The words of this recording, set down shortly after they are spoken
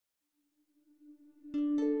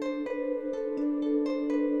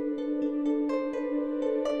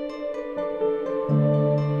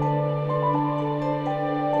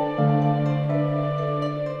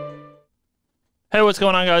Hey, what's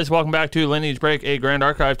going on, guys? Welcome back to Lineage Break, a Grand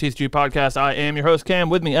Archive TCG podcast. I am your host, Cam.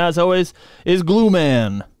 With me, as always, is Glue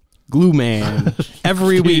Man. Glue Man.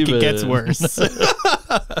 Every week it gets worse.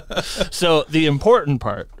 So the important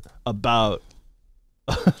part about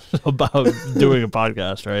doing a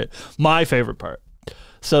podcast, right? My favorite part.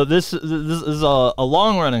 So this is a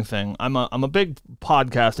long running thing. I'm a big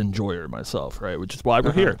podcast enjoyer myself, right? Which is why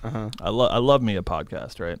we're here. I love me a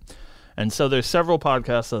podcast, right? And so there's several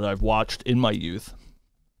podcasts that I've watched in my youth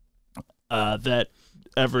that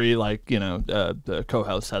every the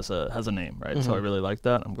co-host has a name, right? So I really like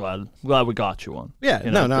that. I'm glad we got you one. Yeah,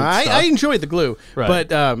 I enjoy the glue, right.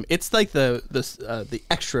 But it's like the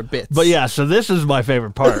extra bits. But yeah, so this is my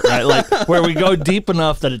favorite part, right? Like where we go deep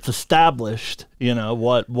enough that it's established,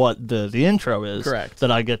 what the intro is. Correct.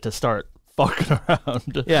 That I get to start fucking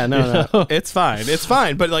around. Yeah, no, it's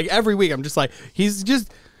fine. But like every week, I'm just like, he's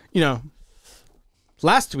just.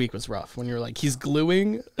 Last week was rough when you were like, he's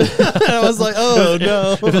gluing. I was like, oh,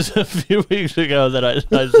 no. It was a few weeks ago that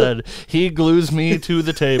I said, he glues me to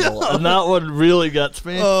the table. And that one really gets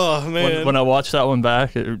me. Oh, man. When I watched that one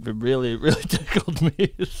back, it really, really tickled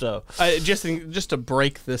me. So just to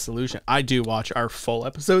break this illusion, I do watch our full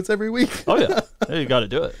episodes every week. Oh, yeah. You got to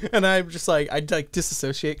do it. And I'm just like, I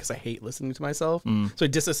disassociate because I hate listening to myself. So I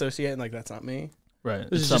disassociate and like, that's not me. Right,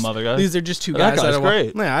 it's some other guy. These are just two guys. That guy's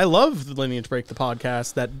great. Yeah, I love the Lineage Break, the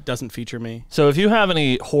podcast that doesn't feature me. So if you have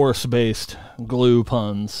any horse-based glue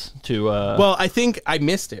puns to... Well, I think I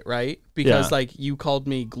missed it, right? Because like you called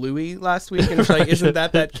me Gluey last week, and it's like, isn't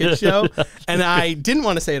that kid show? And I didn't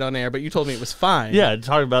want to say it on air, but you told me it was fine. Yeah,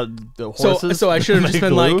 talking about the horses. So I should have just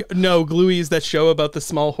been like, no, Gluey is that show about the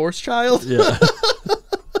small horse child. Yeah.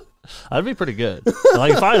 That'd be pretty good.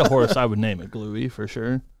 Like if I had a horse, I would name it Gluey for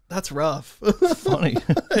sure. That's rough. It's funny.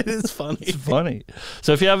 It is funny. It's funny.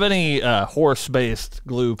 So if you have any horse-based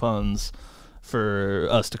glue puns for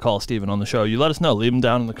us to call Steven on the show, you let us know. Leave them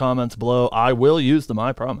down in the comments below. I will use them,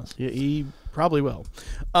 I promise. Yeah, he probably will.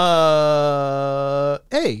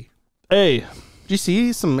 Hey. Did you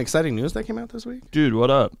see some exciting news that came out this week? Dude,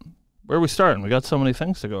 what up? Where are we starting? We got so many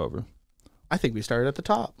things to go over. I think we started at the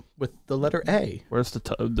top with the letter A. Where's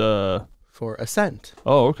the... For Ascent.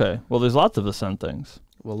 Oh, okay. Well, there's lots of Ascent things.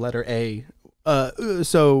 Well, letter A.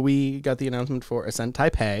 So we got the announcement for Ascent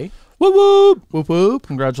Taipei. Whoop whoop whoop whoop!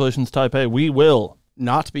 Congratulations, Taipei. We will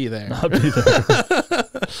not be there. Not be there.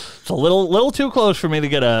 It's a little too close for me to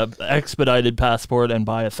get a expedited passport and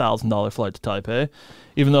buy $1,000 flight to Taipei,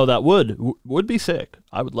 even though that would be sick.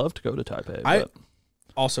 I would love to go to Taipei. I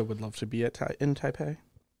also would love to be in Taipei.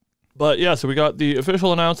 But yeah, so we got the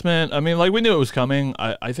official announcement. I mean, like we knew it was coming.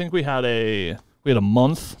 I think we had a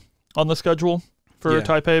month on the schedule for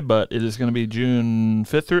Taipei, but it is going to be June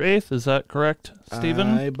 5th through 8th. Is that correct, Steven?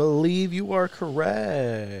 I believe you are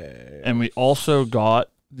correct. And we also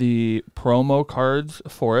got the promo cards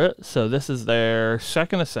for it. So this is their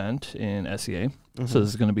second Ascent in SEA. So this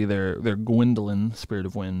is going to be their Gwendolyn, Spirit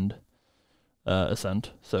of Wind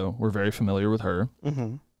Ascent. So we're very familiar with her.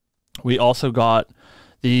 We also got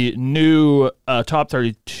the new Top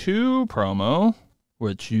 32 promo,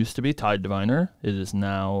 which used to be Tide Diviner. It is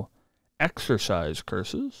now Exercise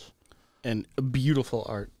Curses, and beautiful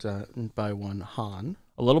art by one Han.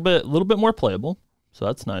 A little bit more playable, so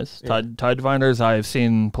that's nice. Yeah. Tide Diviners I've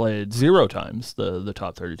seen played 0 times the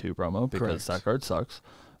Top 32 promo because that card sucks,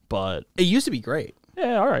 but it used to be great.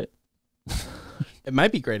 Yeah, all right. It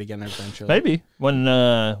might be great again eventually. Maybe when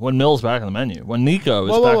Mill's back on the menu, when Nico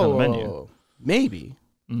is back on the menu. Maybe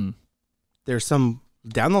there's some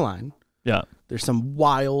down the line. Yeah, there's some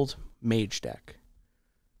wild mage deck.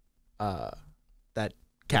 That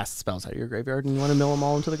casts spells out of your graveyard, and you want to mill them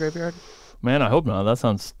all into the graveyard? Man, I hope not. That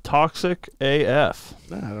sounds toxic AF.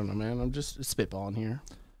 I don't know, man. I'm just spitballing here.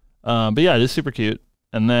 But yeah, it is super cute.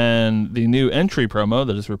 And then the new entry promo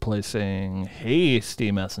that is replacing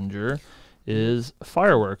Hasty Messenger is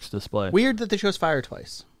Fireworks Display. Weird that they chose fire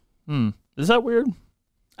twice. Is that weird?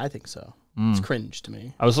 I think so. It's cringe to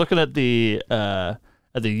me. I was looking at the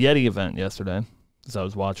Yeti event yesterday as I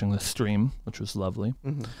was watching the stream, which was lovely.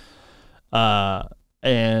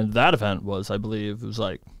 And that event was, I believe, it was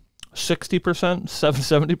like 60%,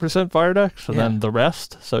 70% fire deck. So then the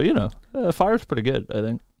rest. So, fire's pretty good, I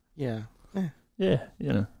think. Yeah. Yeah,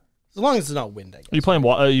 As long as it's not wind, I guess. You playing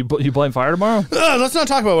you playing fire tomorrow? Let's not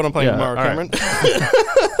talk about what I'm playing tomorrow, Cameron.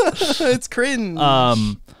 Right. It's cringe.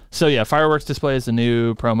 So yeah, Fireworks Display is the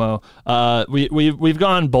new promo. We've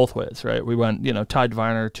gone both ways, right? We went, Tide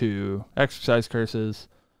Diviner to Exercise Curses.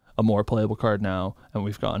 a more playable card now, and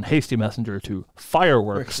we've gone Hasty Messenger to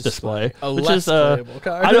Fireworks Display, A which less is playable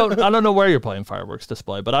card. I don't know where you're playing Fireworks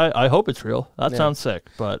Display, but I hope it's real. That sounds sick.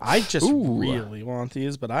 But I just really want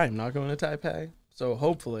these, but I am not going to Taipei, so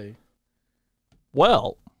hopefully.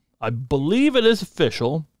 Well, I believe it is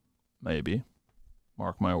official, maybe,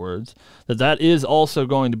 mark my words, that is also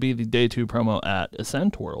going to be the Day 2 promo at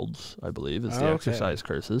Ascent Worlds, I believe, is the Exercise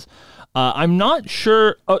Curses. I'm not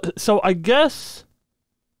sure. So I guess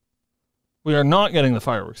we are not getting the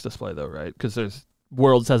Fireworks Display, though, right? Because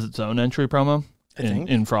Worlds has its own entry promo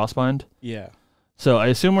in Frostbind. Yeah. So I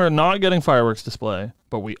assume we're not getting Fireworks Display,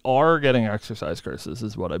 but we are getting Exercise Curses,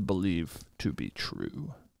 is what I believe to be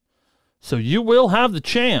true. So you will have the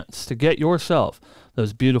chance to get yourself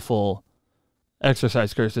those beautiful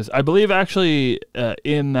Exercise Curses. I believe actually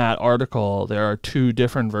in that article there are 2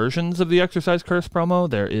 different versions of the Exercise Curse promo.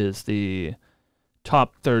 There is the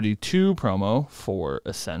top 32 promo for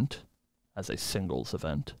Ascent as a singles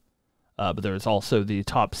event. But there is also the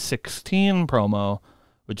top 16 promo,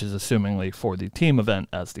 which is assumingly for the team event,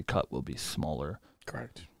 as the cut will be smaller.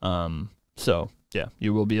 Correct. So, yeah,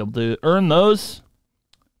 you will be able to earn those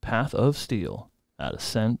Path of Steel at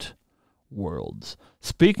Ascent Worlds.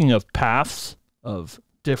 Speaking of paths of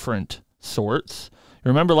different sorts, you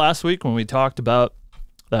remember last week when we talked about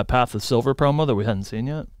that Path of Silver promo that we hadn't seen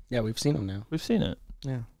yet? Yeah, we've seen them now. We've seen it.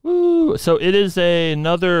 Yeah. Woo! So it is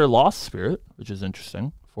another Lost Spirit, which is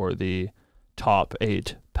interesting for the top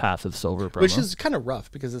 8 Path of Silver promo. Which is kind of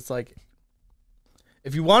rough because it's like,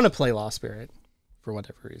 if you want to play Lost Spirit for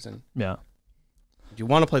whatever reason, yeah, if you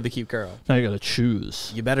want to play the cute girl, now you got to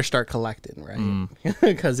choose. You better start collecting, right?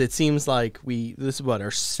 Because it seems like this is what,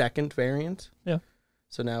 our second variant? Yeah.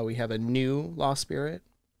 So now we have a new Lost Spirit.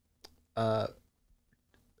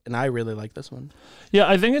 And I really like this one. Yeah,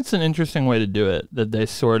 I think it's an interesting way to do it, that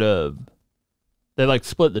they like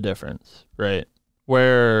split the difference, right?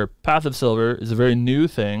 Where Path of Silver is a very new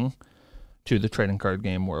thing to the trading card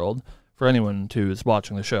game world. For anyone who is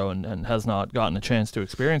watching the show and has not gotten a chance to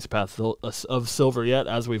experience Path of Silver yet,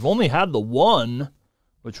 as we've only had the one,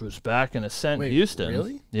 which was back in Ascent Houston.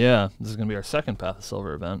 Really? Yeah, this is going to be our second Path of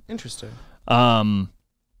Silver event. Interesting.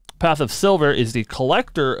 Path of Silver is the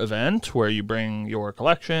collector event where you bring your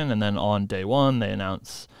collection, and then on day 1 they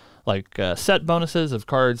announce set bonuses of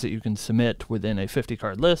cards that you can submit within a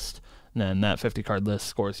 50-card list, and then that 50-card list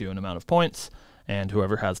scores you an amount of points, and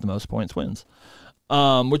whoever has the most points wins.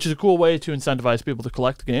 Which is a cool way to incentivize people to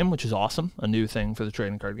collect the game, which is awesome, a new thing for the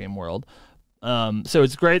trading card game world. So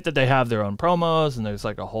it's great that they have their own promos, and there's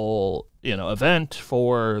like a whole event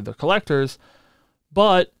for the collectors,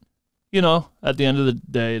 but at the end of the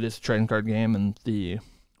day, it is a trading card game, and the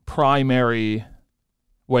primary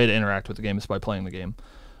way to interact with the game is by playing the game.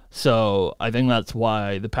 So I think that's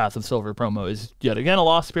why the Path of Silver promo is yet again a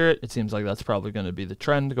Lost Spirit. It seems like that's probably going to be the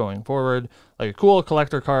trend going forward. Like a cool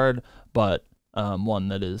collector card, but one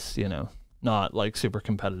that is, not like super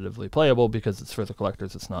competitively playable because it's for the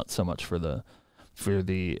collectors. It's not so much for the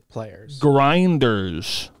players,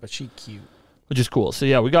 grinders. But she cute. Which is cool. So,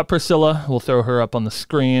 yeah, we got Priscilla. We'll throw her up on the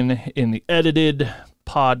screen in the edited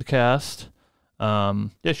podcast.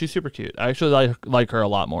 Yeah, she's super cute. I actually like her a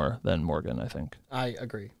lot more than Morgan, I think. I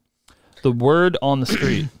agree. The word on the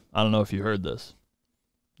street, I don't know if you heard this.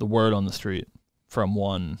 The word on the street from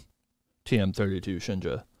one TM32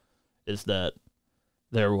 Shinja is that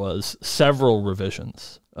there was several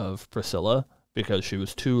revisions of Priscilla because she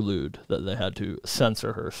was too lewd that they had to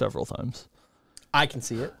censor her several times. I can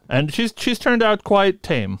see it. And she's turned out quite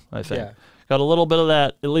tame, I think. Yeah. Got a little bit of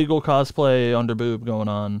that illegal cosplay under boob going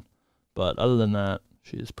on, but other than that,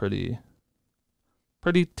 she's pretty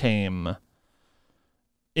tame.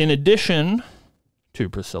 In addition to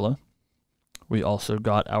Priscilla, we also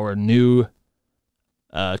got our new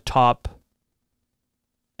top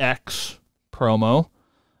X promo,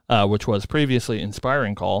 which was previously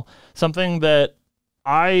Inspiring Call. Something that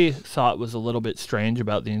I thought was a little bit strange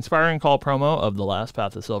about the Inspiring Call promo of the last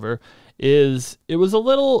Path of Silver is it was a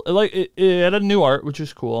little like it had a new art, which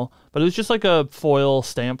is cool, but it was just like a foil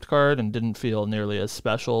stamped card and didn't feel nearly as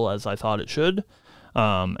special as I thought it should.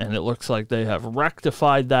 And it looks like they have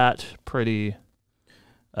rectified that pretty.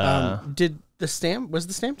 Was the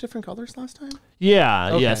stamp different colors last time?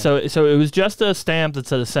 Yeah, okay. Yeah. So it was just a stamp that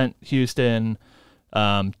said Ascent Houston,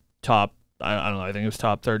 top. I don't know. I think it was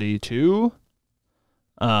top 32.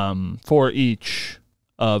 For each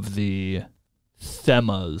of the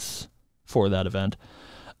themas for that event.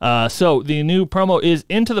 So the new promo is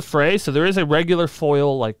Into the Fray. So there is a regular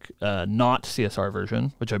foil, not CSR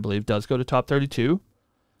version, which I believe does go to top 32.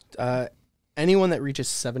 Anyone that reaches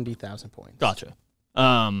 70,000 points. Gotcha.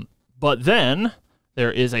 But then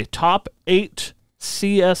there is a top 8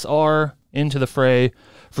 CSR into the fray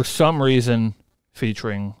for some reason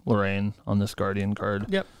featuring Lorraine on this Guardian card.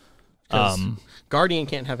 Yep. Guardian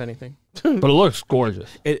can't have anything. But it looks gorgeous.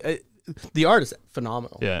 The art is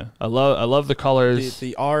phenomenal. Yeah, I love the colors.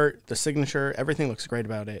 The art, the signature, everything looks great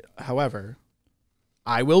about it. However,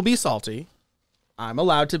 I will be salty. I'm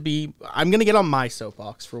allowed to be. I'm going to get on my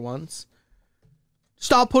soapbox for once.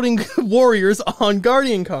 Stop putting warriors on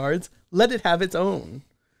Guardian cards. Let it have its own.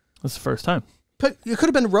 That's the first time. But it could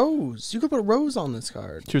have been Rose. You could put Rose on this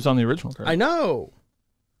card. She was on the original card. I know.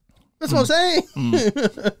 That's what I'm saying.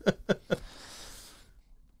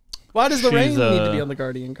 Why does Lorraine need to be on the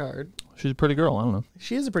Guardian card? She's a pretty girl. I don't know.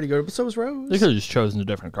 She is a pretty girl, but so is Rose. They could have just chosen a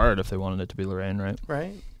different card if they wanted it to be Lorraine, right?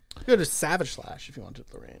 Right. You could have Savage Slash if you wanted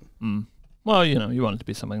Lorraine. Well, you want it to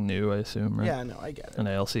be something new, I assume, right? Yeah, no, I get it. An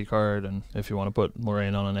ALC card, and if you want to put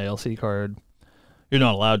Lorraine on an ALC card, you're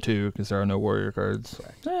not allowed to because there are no warrior cards.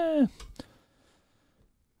 Correct.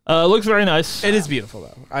 Looks very nice. It is beautiful,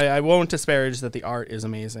 though. I won't disparage that the art is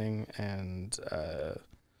amazing, and,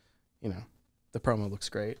 the promo looks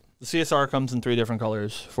great. The CSR comes in 3 different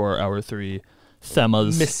colors for our 3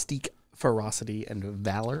 themas. Mystique, Ferocity, and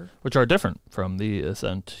Valor. Which are different from the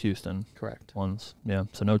Ascent Houston Correct. ones. Yeah,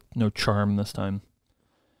 so no charm this time.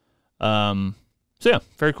 So yeah,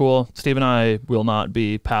 very cool. Steve and I will not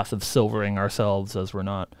be passive silvering ourselves as we're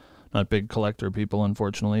not big collector people,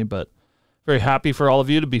 unfortunately, but very happy for all of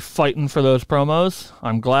you to be fighting for those promos.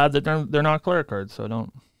 I'm glad that they're not cleric cards, so I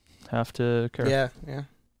don't have to care. Yeah.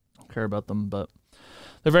 Care about them, but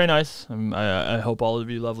they're very nice. I hope all of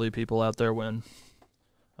you lovely people out there win.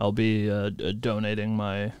 I'll be donating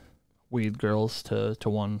my weed girls to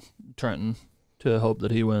one Trenton to hope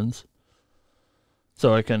that he wins,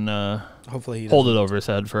 so I can hopefully hold it over his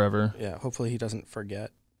head forever. Yeah, hopefully he doesn't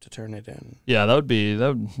forget to turn it in. Yeah, that would be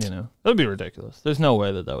ridiculous. There's no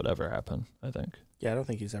way that would ever happen, I think. Yeah, I don't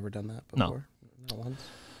think he's ever done that before. No. Not once.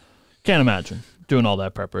 Can't imagine doing all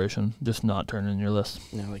that preparation, just not turning in your list.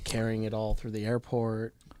 Like carrying it all through the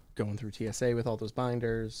airport, going through TSA with all those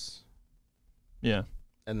binders. Yeah.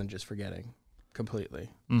 And then just forgetting completely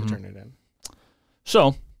to turn it in.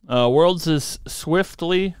 So, Worlds is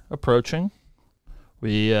swiftly approaching.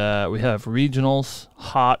 We have regionals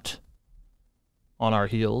hot on our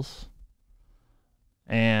heels,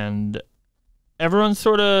 and everyone's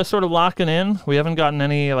sort of locking in. We haven't gotten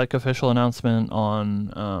any official announcement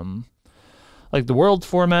on the Worlds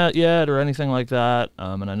format yet or anything like that.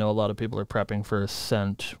 And I know a lot of people are prepping for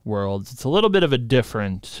Ascent Worlds. It's a little bit of a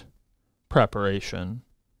different preparation,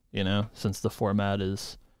 since the format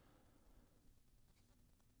is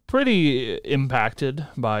pretty impacted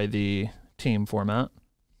by the team format.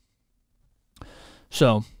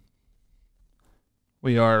 So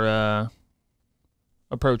we are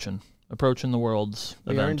approaching the Worlds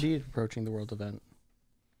event. We are indeed approaching the World event.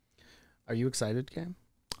 Are you excited, Cam?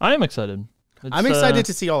 I am excited. I'm excited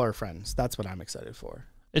to see all our friends. That's what I'm excited for.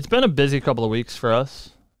 It's been a busy couple of weeks for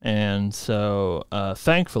us, and so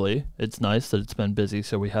thankfully it's nice that it's been busy.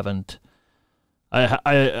 So we haven't.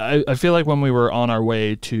 I feel like when we were on our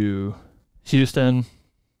way to Houston,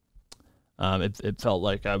 it felt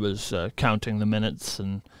like I was counting the minutes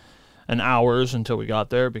and hours until we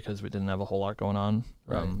got there because we didn't have a whole lot going on.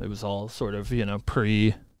 Right. It was all sort of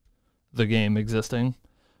pre the game existing.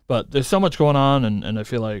 But there's so much going on, and I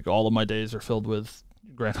feel like all of my days are filled with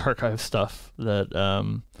Grand Archive stuff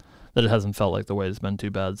that it hasn't felt like the wait has been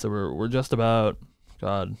too bad. So we're just about,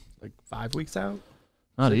 God, 5 weeks out?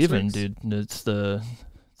 Not 6 even, weeks? dude. It's the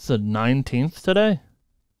 19th today.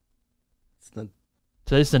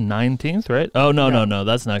 Today's the 19th, right? Oh no,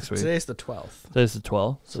 that's next week. Today's the 12th. Today's the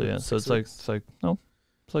 12th. So yeah, so 6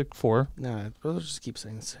 it's like 4. Nah, we'll just keep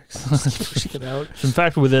saying 6. Just keep pushing it out. It's in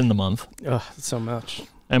fact within the month. Ugh, so much.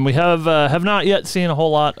 And we have not yet seen a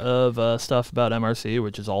whole lot of stuff about MRC,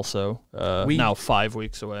 which is also now 5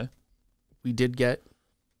 weeks away. We did get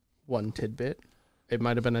one tidbit. It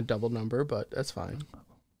might have been a double number, but that's fine.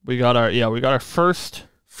 We got our first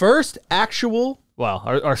actual. Wow,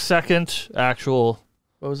 our second actual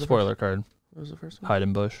What was the spoiler card. What was the first one? Hide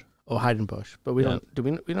and Bush. Oh, Hide and Bush. But we Yeah.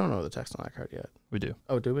 don't. We don't know the text on that card yet. We do.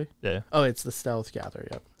 Oh, do we? Yeah. Oh, it's the Stealth Gather.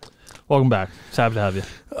 Yep. Welcome back. It's happy to have you.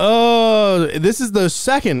 Oh, this is the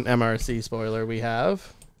second MRC spoiler we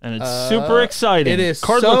have. And it's super exciting. It is.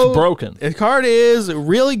 Card looks broken. The card is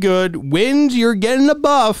really good. Wind, you're getting a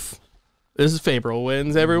buff. This is Favorable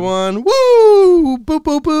Winds, everyone. Woo! Boo,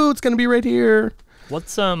 boo, boo. It's going to be right here.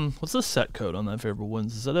 What's the set code on that Favorable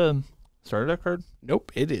Winds? Is that a starter deck card?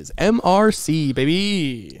 Nope, it is MRC,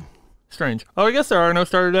 baby. Strange. Oh, I guess there are no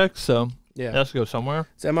starter decks, so Yeah. it has to go somewhere.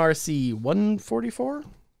 It's MRC 144.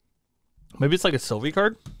 Maybe it's like a Sylvie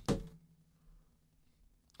card.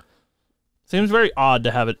 Seems very odd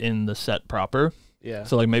to have it in the set proper. Yeah.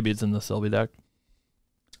 So like maybe it's in the Sylvie deck.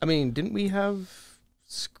 I mean, didn't we have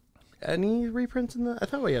any reprints in the? I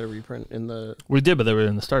thought we had a reprint in the. We did, but they were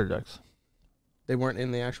in the starter decks. They weren't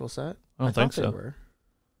in the actual set. I don't think so.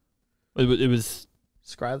 They were. It was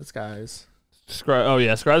Scry the Skies. Oh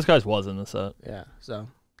yeah, Scry the Skies was in the set. Yeah. So.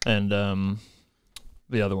 And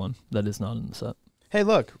the other one that is not in the set. Hey,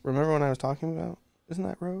 look! Remember when I was talking about? Isn't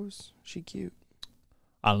that Rose? She cute.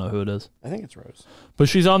 I don't know who it is. I think it's Rose. But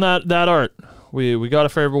she's on that art. We got a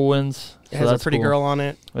favorable wins. It has a pretty girl on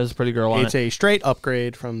it. It has a pretty girl on it. It's a straight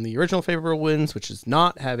upgrade from the original favorable wins, which does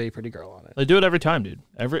not have a pretty girl on it. They do it every time, dude.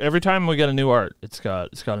 Every time we get a new art, it's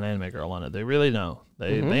got an anime girl on it. They really know.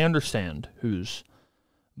 They understand who's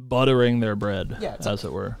buttering their bread, as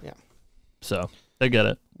it were. Yeah. So they get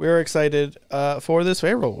it. We're excited for this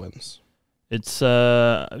favorable wins. It's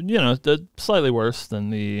slightly worse than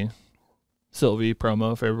the Sylvie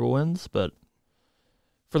promo favorable wins, but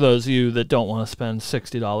for those of you that don't want to spend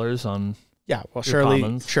 $60 on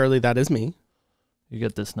surely that is me. You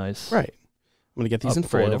get this nice I'm gonna get these in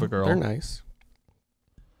foil. Of a girl. They're nice.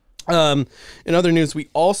 In other news, we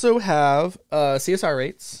also have CSR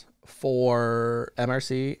rates for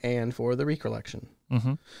MRC and for the Recollection.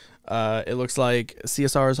 Mm-hmm. It looks like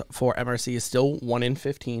CSRs for MRC is still 1 in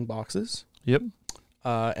 15 boxes. Yep.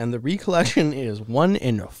 And the Recollection is 1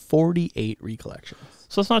 in 48 recollections.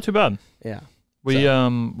 So it's not too bad. Yeah. We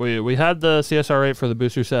had the CSR rate for the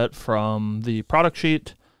booster set from the product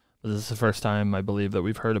sheet. This is the first time I believe that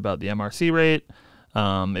we've heard about the MRC rate.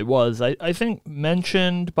 It was, I think,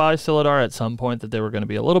 mentioned by Silidar at some point that they were going to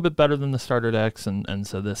be a little bit better than the starter decks, and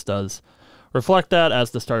so this does reflect that, as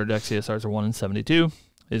the starter deck CSRs are 1 in 72.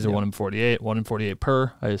 These are 1 in 48, 1 in 48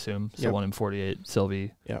 per, I assume. So 1 in 48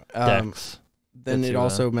 Sylvie decks. Then it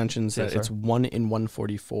also mentions that it's 1 in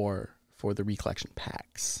 144 for the Recollection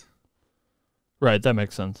packs. Right, that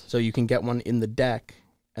makes sense. So you can get one in the deck,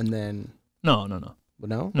 and then... No. No?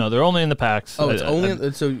 No, they're only in the packs. Oh, it's only...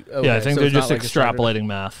 I think they're just extrapolating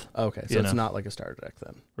math. Okay, so it's not like a starter deck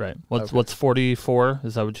then. Right. What's 44?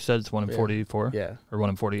 Is that what you said? It's 1 in 44? Yeah. Or 1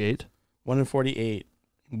 in 48? 1 in 48.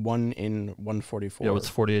 1 in 144. Yeah, what's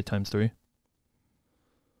 48 times 3? Is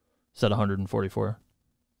that 144?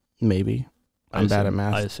 Maybe. I'm bad at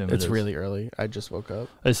math. I assume it's really early. I just woke up.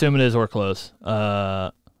 I assume it is or close.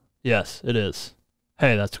 Yes, it is.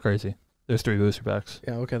 Hey, that's crazy. There's 3 booster packs.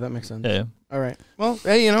 Yeah, okay, that makes sense. Yeah. All right. Well,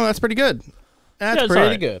 hey, that's pretty good. That's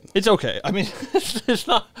pretty good. It's okay. I mean, it's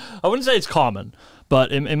not... I wouldn't say it's common,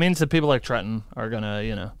 but it means that people like Trenton are going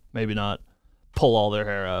to, maybe not pull all their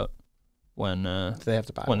hair out when they have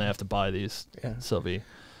to buy they have to buy these Sylvie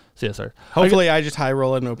CSR. Hopefully, I just high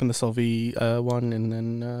roll it and open the Sylvie one, and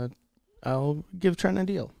then I'll give Trent a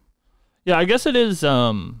deal. Yeah, I guess it is.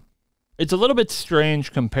 It's a little bit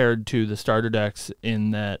strange compared to the starter decks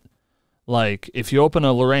in that, like, if you open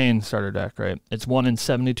a Lorraine starter deck, right, it's 1 in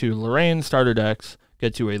 72 Lorraine starter decks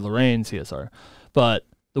get you a Lorraine CSR. But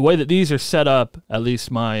the way that these are set up, at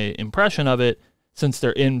least my impression of it, since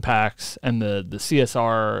they're in packs and the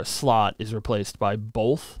CSR slot is replaced by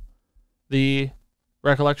both the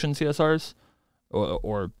Recollection CSRs,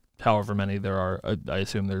 or however many there are, I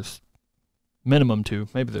assume there's minimum 2.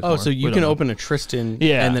 Maybe there's more. So you can open a Tristan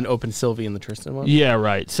and then open Sylvie in the Tristan one? Yeah,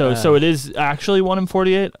 right. So it is actually 1 in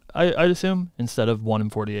 48, I'd assume, instead of 1 in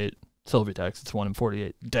 48 Sylvie decks. It's 1 in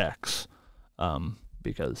 48 decks,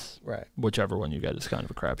 because whichever one you get is kind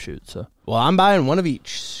of a crapshoot. So I'm buying one of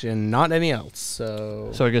each and not any else.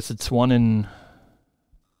 So I guess it's 1 in,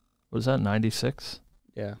 what is that, 96?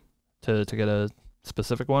 Yeah. To get a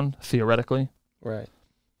specific one, theoretically. Right.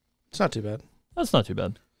 It's not too bad. That's not too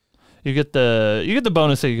bad. You get the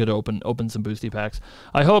bonus that you could open some boosty packs.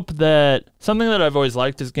 I hope that something that I've always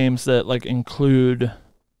liked is games that like include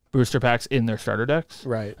booster packs in their starter decks.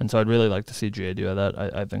 Right. And so I'd really like to see GA do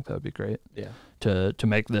that. I think that would be great. Yeah. To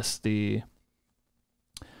make this the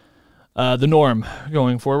norm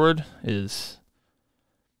going forward is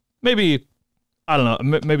maybe, I don't know,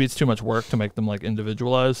 maybe it's too much work to make them like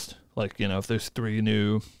individualized. Like, if there's 3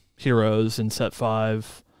 new heroes in set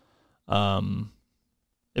 5,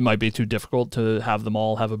 it might be too difficult to have them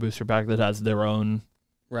all have a booster pack that has their own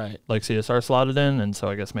like CSR slotted in, and so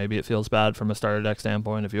I guess maybe it feels bad from a starter deck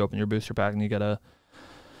standpoint if you open your booster pack and you get a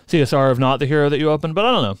CSR of not the hero that you open. But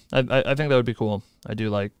I don't know. I think that would be cool. I do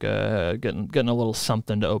like getting a little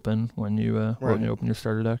something to open when you open your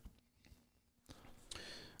starter deck.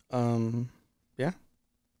 Yeah,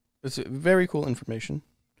 it's very cool information.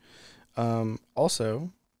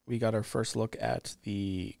 Also, we got our first look at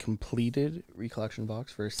the completed Recollection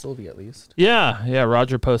box for Sylvie, at least. Yeah.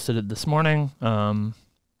 Roger posted it this morning.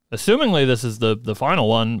 Assumingly this is the final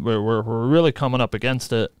one. We're really coming up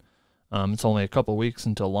against it. It's only a couple weeks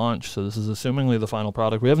until launch, so this is assumingly the final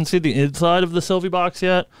product. We haven't seen the inside of the Sylvie box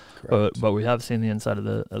yet, but we have seen the inside of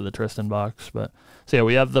the Tristan box. But so yeah,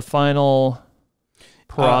 we have the final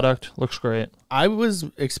product. Looks great. I was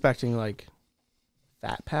expecting like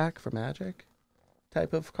Fat Pack for Magic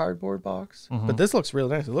type of cardboard box, but this looks really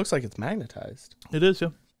nice. It looks like it's magnetized. It is, yeah.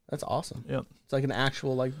 That's awesome. Yeah, it's like an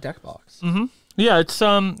actual like deck box. Yeah, it's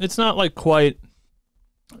not like quite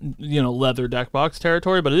leather deck box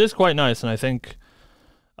territory, but it is quite nice, and I think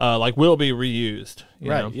like will be reused. You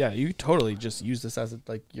know? Yeah, you totally just use this as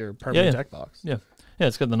like your permanent deck box. Yeah,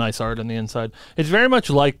 it's got the nice art on the inside. It's very much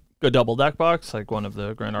like a double deck box, like one of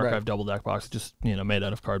the Grand Archive double deck boxes, just made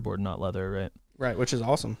out of cardboard, not leather, right? Right, which is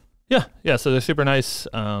awesome. Yeah. So they're super nice.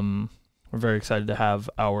 We're very excited to have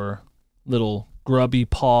our little grubby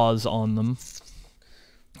paws on them.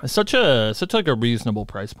 It's such like a reasonable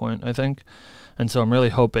price point, I think, and so I'm really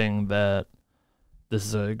hoping that this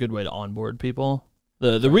is a good way to onboard people.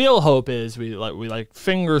 The real hope is we like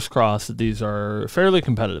fingers crossed that these are fairly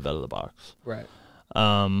competitive out of the box. Right.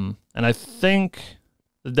 And I think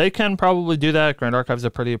they can probably do that. Grand Archive's a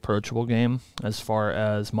pretty approachable game as far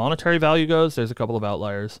as monetary value goes. There's a couple of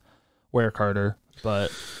outliers. Ware Carter,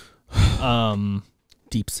 but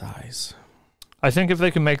deep size. I think if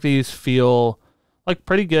they can make these feel like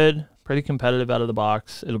pretty good, pretty competitive out of the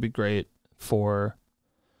box, it'll be great for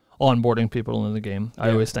onboarding people in the game. I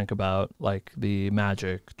always think about like the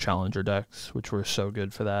Magic Challenger decks, which were so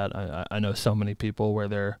good for that. I know so many people where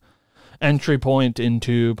their entry point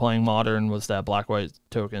into playing Modern was that black-white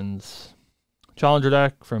tokens Challenger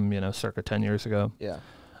deck from circa 10 years ago. Yeah.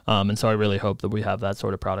 And so I really hope that we have that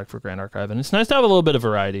sort of product for Grand Archive. And it's nice to have a little bit of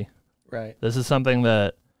variety. Right. This is something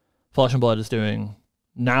that Flesh and Blood is doing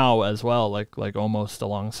now as well, like almost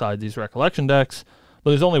alongside these Recollection decks.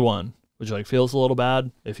 But there's only one, which like feels a little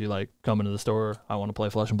bad. If you like come into the store, I want to play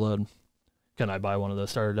Flesh and Blood. Can I buy one of those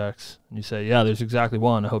starter decks? And you say, yeah, there's exactly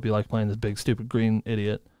one. I hope you like playing this big, stupid green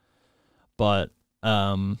idiot. But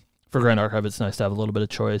for Grand Archive, it's nice to have a little bit of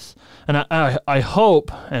choice. And I hope,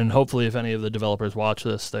 and hopefully if any of the developers watch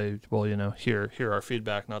this, they will, hear our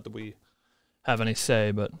feedback. Not that we have any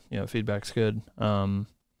say, but, feedback's good.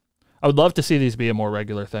 I would love to see these be a more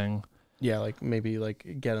regular thing. Yeah, like maybe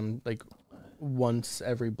like get them like once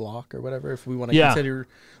every block or whatever. If we want to consider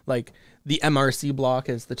like the MRC block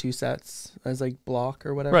as the 2 sets as like block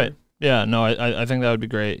or whatever. Right. Yeah, no, I think that would be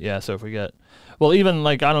great. Yeah, so if we get, well, even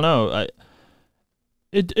like, I don't know,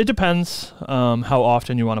 It depends how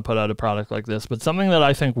often you want to put out a product like this, but something that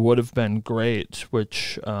I think would have been great,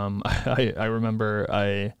 which I remember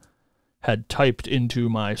I had typed into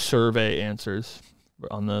my survey answers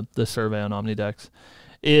on the survey on OmniDex,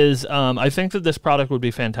 is I think that this product would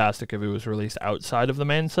be fantastic if it was released outside of the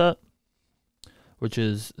main set, which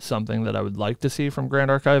is something that I would like to see from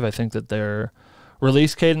Grand Archive. I think that their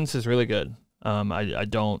release cadence is really good. I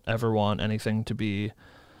don't ever want anything to be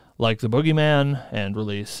like the Boogeyman and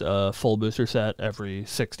release a full booster set every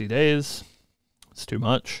 60 days. It's too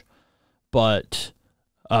much. But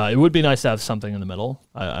it would be nice to have something in the middle.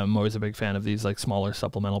 I'm always a big fan of these like smaller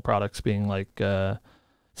supplemental products being like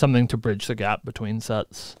something to bridge the gap between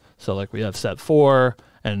sets. So like we have set 4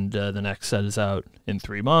 and the next set is out in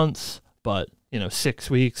 3 months. But 6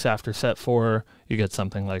 weeks after set 4, you get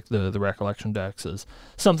something like the Recollection decks is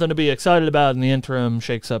something to be excited about in the interim,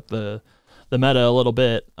 shakes up the meta a little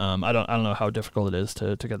bit. I don't know how difficult it is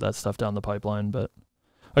to get that stuff down the pipeline, but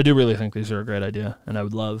I do really think these are a great idea, and I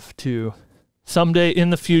would love to someday in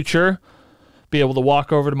the future be able to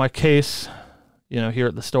walk over to my case, here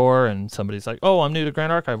at the store, and somebody's like, "Oh, I'm new to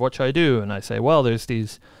Grand Archive. What should I do?" And I say, "Well, there's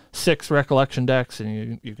these 6 Recollection decks,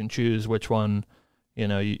 and you can choose which one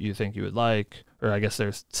you think you would like, or I guess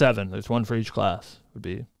there's 7. There's 1 for each class. Would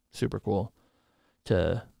be super cool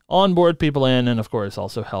to onboard people in, and of course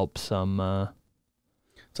also help some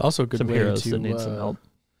it's also a good way heroes to that need some help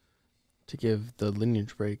to give the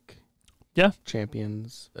Lineage Break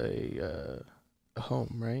champions a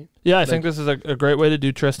home, right? Yeah, I think this is a great way to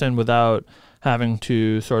do Tristan without having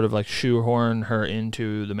to sort of like shoehorn her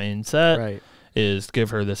into the main set. Right. Is give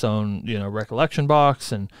her this own Recollection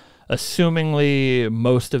box, and assumingly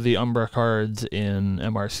most of the Umbra cards in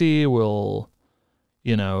MRC will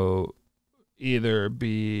either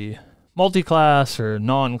be multi-class or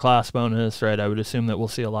non-class bonus, right? I would assume that we'll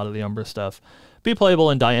see a lot of the Umbra stuff be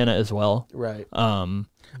playable in Diana as well. Right.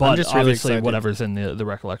 But just obviously really whatever's in the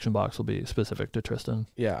Recollection box will be specific to Tristan.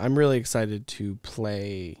 Yeah, I'm really excited to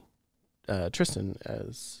play Tristan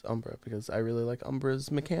as Umbra because I really like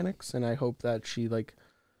Umbra's mechanics, and I hope that she like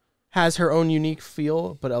has her own unique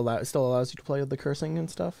feel, but still allows you to play with the cursing and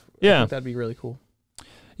stuff. Yeah, I think that'd be really cool.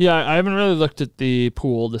 Yeah, I haven't really looked at the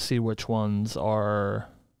pool to see which ones are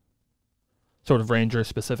sort of Ranger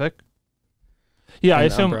specific. Yeah, I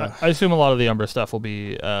assume a lot of the Umbra stuff will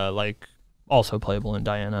be like also playable in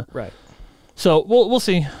Diana. Right. So we'll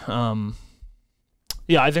see.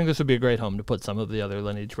 Yeah, I think this would be a great home to put some of the other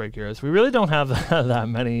Lineage break heroes. We really don't have that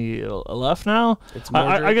many left now.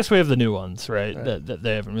 I guess we have the new ones, right? That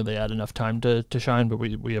they haven't really had enough time to shine, but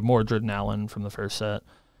we have Mordred and Allen from the first set.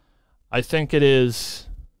 I think it is,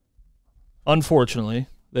 unfortunately,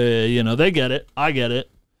 they get it. I get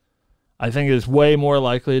it. I think it is way more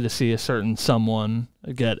likely to see a certain someone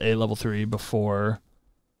get a level 3 before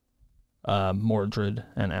Mordred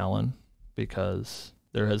and Allen, because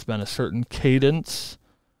there has been a certain cadence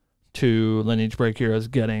to Lineage break heroes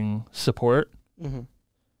getting support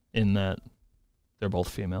in that they're both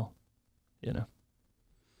female,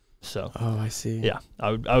 So. Oh, I see. Yeah,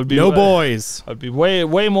 I would be no boys. I'd be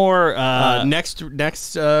way more. Next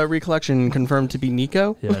Recollection confirmed to be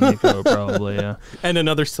Nico. Yeah, Nico probably. Yeah, and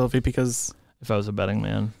another Sylvie because if I was a betting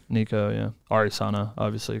man, Nico. Yeah, Arisana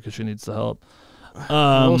obviously because she needs the help.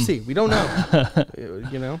 We'll see. We don't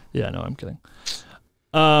know. Yeah, no, I'm kidding.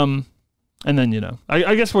 And then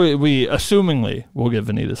I guess we assumingly will give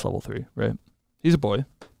Vanitas level 3, right? He's a boy.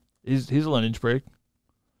 He's a Lineage break.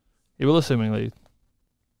 He will assumingly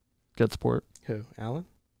get support. Who? Alan?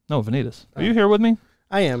 No, Vanitas. Are you here with me?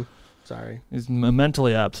 I am. Sorry. He's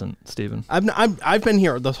mentally absent, Steven. I've been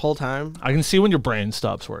here this whole time. I can see when your brain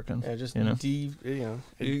stops working. Yeah, just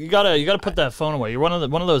you gotta put that phone away. You're one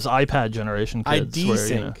of those iPad generation kids. I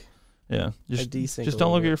desync. Just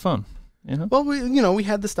don't look at your phone. Well, we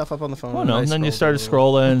had the stuff up on the phone. Oh no! And then you started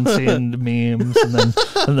scrolling, seeing the memes,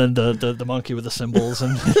 and then the monkey with the symbols,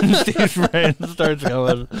 and Steve's brain starts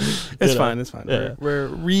going. It's fine. Yeah. We're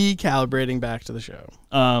recalibrating back to the show.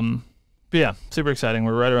 But yeah, super exciting.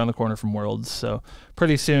 We're right around the corner from Worlds, so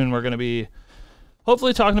pretty soon we're gonna be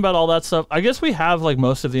hopefully talking about all that stuff. I guess we have like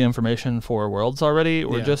most of the information for Worlds already.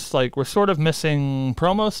 We're just like we're sort of missing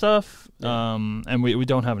promo stuff, and we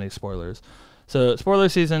don't have any spoilers. So spoiler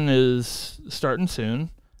season is starting soon,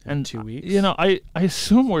 and 2 weeks. I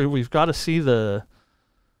assume we've got to see the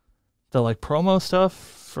like promo stuff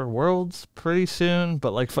for Worlds pretty soon.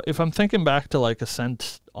 But like if I'm thinking back to like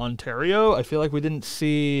Ascent Ontario, I feel like we didn't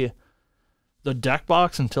see the deck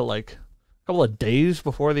box until like a couple of days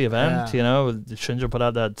before the event. Shinja put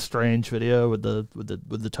out that strange video with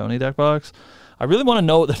the Tony deck box. I really want to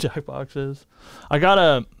know what the deck box is. I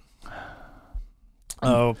gotta.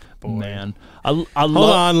 Oh boy. Man, hold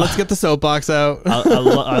on. Let's get the soapbox out.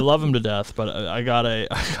 I love him to death, but I got a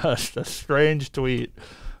strange tweet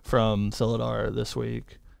from Silidar this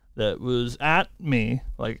week that was at me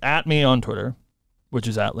on Twitter, which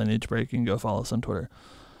is at Lineage Break. You can go follow us on Twitter.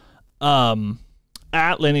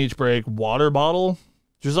 At Lineage Break water bottle,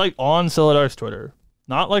 just like on Silidar's Twitter,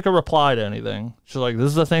 not like a reply to anything. Just like this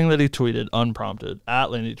is the thing that he tweeted unprompted at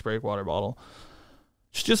Lineage Break water bottle.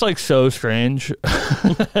 It's just like so strange,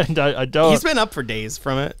 and I don't. He's been up for days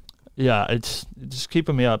from it. Yeah, it's just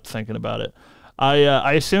keeping me up thinking about it.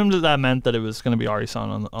 I assumed that meant that it was going to be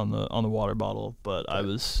Arisan on the water bottle, but I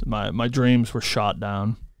was my dreams were shot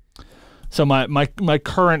down. So my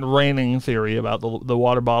current reigning theory about the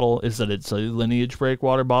water bottle is that it's a Lineage Break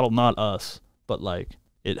water bottle, not us, but like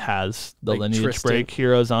it has the like Lineage Tristan. Break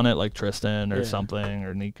heroes on it, like Tristan or something,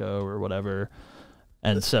 or Nico or whatever.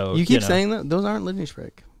 And so you keep saying that those aren't Lineage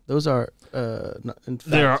Break. Those are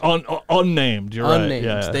they are unnamed. You're unnamed.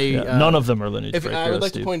 Right. They none of them are Lineage Break. I would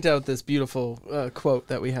like to point out this beautiful quote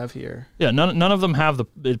that we have here. Yeah, none of them have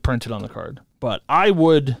it printed on the card. But I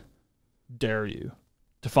would dare you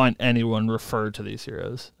to find anyone refer to these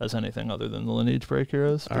heroes as anything other than the Lineage Break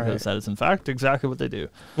heroes, because that is in fact exactly what they do.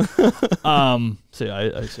 So yeah, I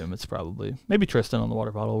assume it's probably maybe Tristan on the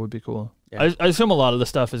water bottle would be cool. Yeah. I assume a lot of the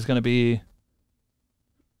stuff is going to be.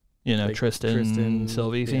 Like Tristan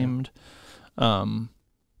Sylvie themed.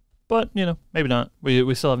 But, maybe not.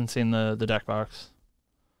 We still haven't seen the deck box.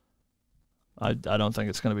 I don't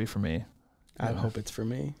think it's going to be for me. I hope it's for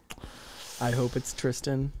me. I hope it's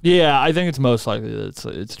Tristan. Yeah, I think it's most likely that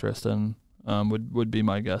it's Tristan. Would be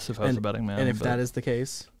my guess if I was a betting man. And if that is the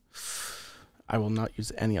case, I will not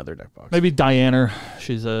use any other deck box. Maybe Diana.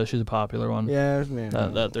 She's a popular one. Yeah, man.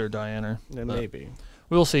 That they're Diana. Maybe.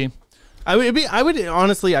 We'll see.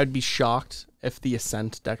 I'd be shocked if the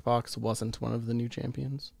Ascent deck box wasn't one of the new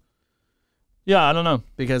champions. Yeah, I don't know.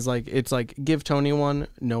 Because it's like give Tony one,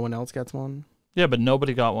 no one else gets one. Yeah, but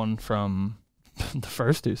nobody got one from the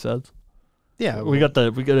first two sets. Yeah, we got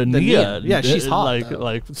a Nia. Yeah, she's hot.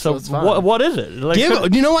 So it's fine. what is it? Like,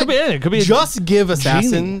 you know what? It could be just give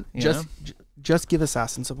assassin. Genie, just give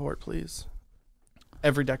assassin support, please.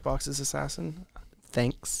 Every deck box is assassin.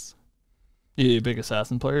 Thanks. You a big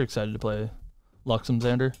assassin player? Excited to play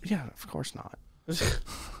Luxemzander? Yeah, of course not.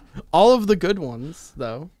 All of the good ones,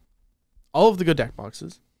 though. All of the good deck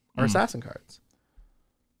boxes are assassin cards.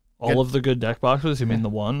 All of the good deck boxes? You mean the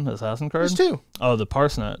one assassin card? There's two. Oh, the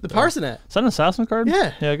Parsonet. The Parsonet. Is that an assassin card?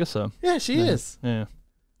 Yeah. Yeah, I guess so. Yeah, she is. Yeah.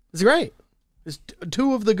 It's great. There's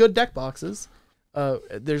two of the good deck boxes.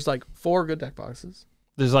 There's like 4 good deck boxes.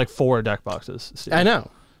 There's like 4 deck boxes. Steve. I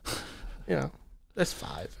know. That's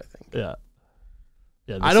 5, I think. Yeah.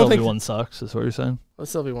 Yeah, the I don't Sylvie think one sucks, is what you're saying? The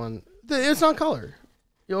Sylvie one, it's not color.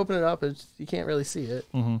 You open it up, you can't really see it.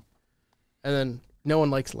 Mm-hmm. And then no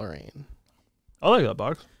one likes Lorraine. I like that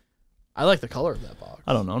box. I like the color of that box.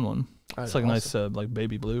 I don't own one. It's like a nice like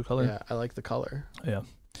baby blue color. Yeah, I like the color. Yeah.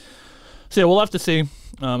 So yeah, we'll have to see.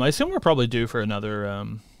 I assume we're probably due for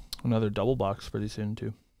another double box pretty soon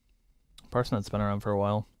too. Parsenet's been around for a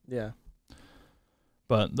while. Yeah.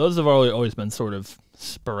 But those have always been sort of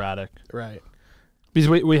sporadic. Right. Because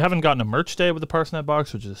we haven't gotten a merch day with the Parsenet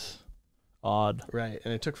box, which is odd. Right.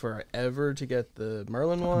 And it took forever to get the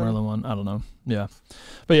Merlin one. Merlin one, I don't know. Yeah.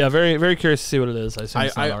 But yeah, very, very curious to see what it is. I assume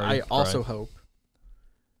it's not already I also hope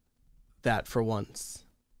that for once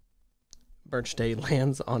merch day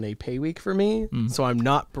lands on a pay week for me, so I'm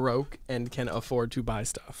not broke and can afford to buy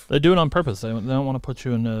stuff. They do it on purpose. They don't want to put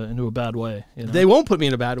you into a bad way. You know? They won't put me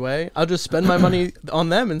in a bad way. I'll just spend my money on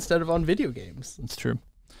them instead of on video games. That's true.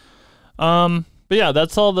 But yeah,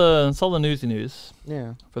 that's all the newsy news.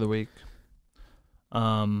 Yeah. For the week.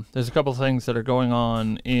 There's a couple of things that are going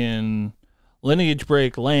on in Lineage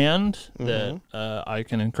Break Land that I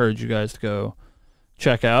can encourage you guys to go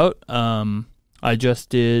check out. I just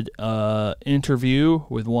did an interview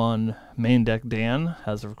with one Main Deck Dan,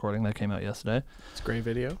 has a recording that came out yesterday. It's a great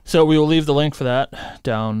video. So we will leave the link for that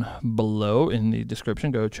down below in the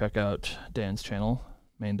description. Go check out Dan's channel,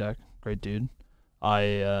 Main Deck. Great dude.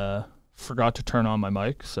 I forgot to turn on my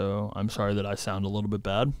mic, so I'm sorry that I sound a little bit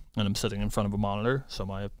bad, and I'm sitting in front of a monitor, so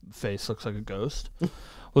my face looks like a ghost.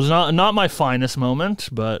 Was not my finest moment,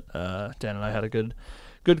 but Dan and I had a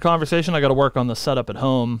good conversation. I got to work on the setup at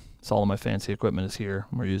home. So all of my fancy equipment is here.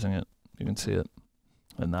 We're using it. You can see it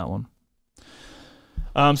in that one.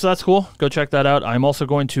 So that's cool. Go check that out. I'm also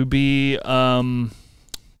going to be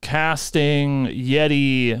casting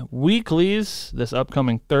Yeti weeklies this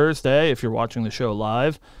upcoming Thursday if you're watching the show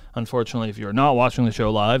live. Unfortunately, if you're not watching the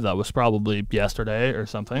show live, that was probably yesterday or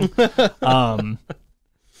something.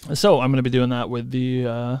 So I'm going to be doing that with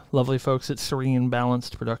the lovely folks at Serene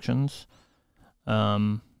Balanced Productions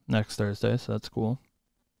next Thursday, so that's cool.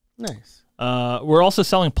 Nice. We're also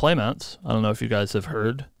selling playmats. I don't know if you guys have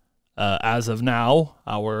heard. As of now,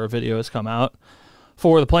 our video has come out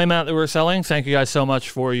for the playmat that we're selling. Thank you guys so much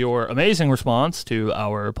for your amazing response to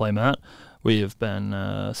our playmat.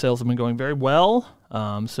 Sales have been going very well.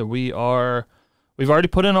 So we've already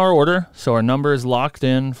put in our order. So our number is locked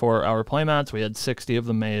in for our playmats. We had 60 of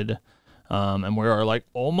them made, and we are like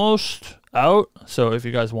almost out. So if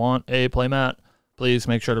you guys want a playmat, please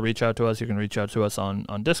make sure to reach out to us. You can reach out to us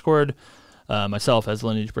on Discord. Myself as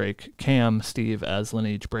Lineage Break Cam, Steve as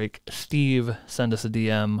Lineage Break Steve. Send us a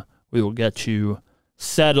DM. We will get you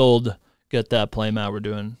settled. Get that playmat.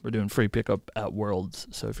 We're doing free pickup at Worlds.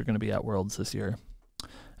 So if you're going to be at Worlds this year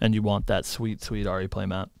and you want that sweet RE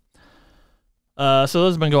playmat. So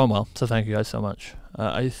those have been going well. So thank you guys so much.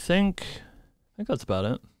 I think that's about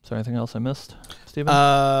it. Is there anything else I missed, Steven?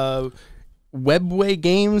 Webway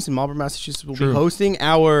Games in Marlborough, Massachusetts will be hosting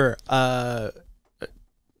our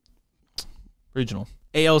regional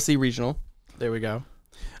ALC regional. There we go.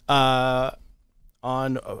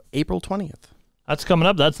 On April 20th. That's coming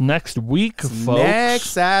up. That's next week, folks. Next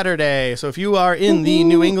Saturday. So if you are in the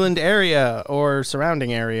New England area or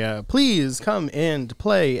surrounding area, please come and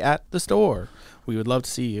play at the store. We would love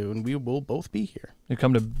to see you, and we will both be here. You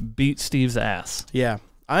come to beat Steve's ass. Yeah.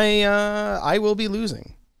 I will be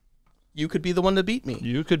losing. You could be the one to beat me.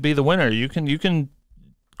 You could be the winner. You can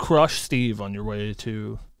crush Steve on your way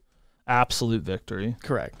to absolute victory.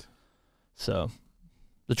 Correct. So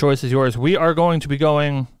the choice is yours. We are going to be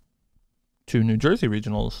going to New Jersey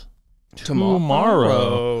regionals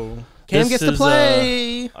tomorrow. Cam gets to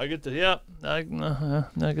play. I get to I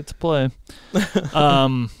get to play.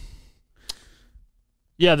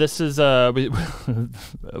 Yeah, this is a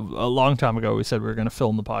long time ago we said we were going to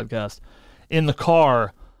film the podcast in the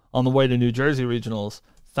car on the way to New Jersey regionals.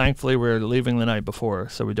 Thankfully, we're leaving the night before,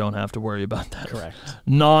 so we don't have to worry about that. Correct.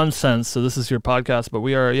 Nonsense. So this is your podcast, but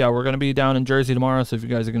we're going to be down in Jersey tomorrow. So if you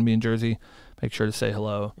guys are going to be in Jersey, make sure to say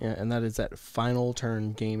hello. Yeah, and that is at Final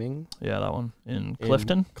Turn Gaming. Yeah, that one in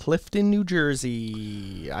Clifton. Clifton, New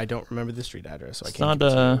Jersey. I don't remember the street address, so It's I can't give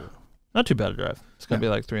it to you. not too bad a drive. It's going to be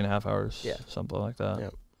like 3.5 hours. Yeah. Something like that. Yeah.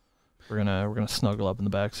 We're gonna snuggle up in the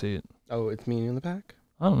back seat. Oh, it's me in the back?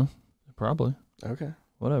 I don't know. Probably. Okay.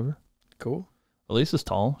 Whatever. Cool. Elise is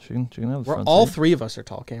tall. She can have the front All seat. 3 of us are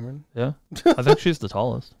tall, Cameron. Yeah. I think she's the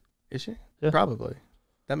tallest. Is she? Yeah. Probably.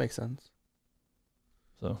 That makes sense.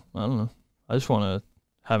 So I don't know. I just want to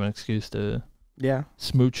have an excuse to Yeah.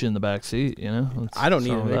 smooch in the back seat. You know. I don't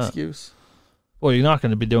need wrong an with that? excuse. Well, you're not going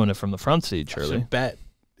to be doing it from the front seat, I surely. should bet.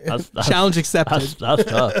 That's Challenge accepted. That's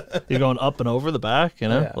tough. You're going up and over the back, you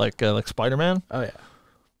know, Yeah. like Spider-Man. Oh, yeah.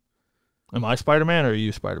 Am I Spider-Man or are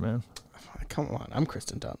you Spider-Man? Come on. I'm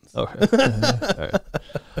Kristen Dunst. Okay.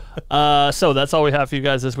 All right. So that's all we have for you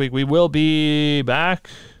guys this week. We will be back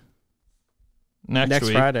next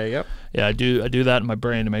week. Friday, yep. Yeah, I do that in my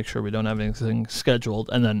brain to make sure we don't have anything scheduled,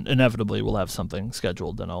 and then inevitably we'll have something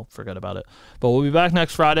scheduled, and I'll forget about it. But we'll be back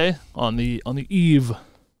next Friday on the eve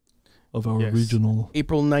of our regional.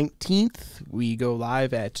 April 19th, we go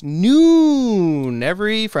live at noon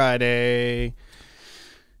every Friday.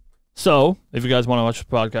 So, if you guys want to watch the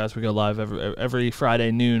podcast, we go live every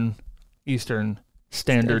Friday noon Eastern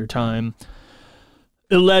Standard Time.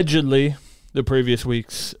 Allegedly, the previous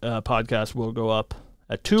week's podcast will go up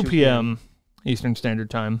at 2 p.m. Eastern Standard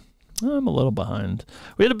Time. I'm a little behind.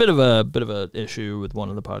 We had a bit of a issue with one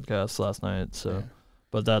of the podcasts last night, so. Yeah.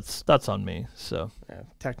 But that's on me. So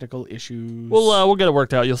technical issues. We'll get it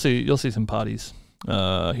worked out. You'll see some potties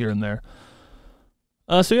here and there.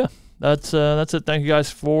 So yeah, that's it. Thank you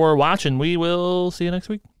guys for watching. We will see you next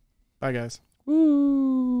week. Bye guys.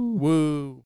 Woo. Woo.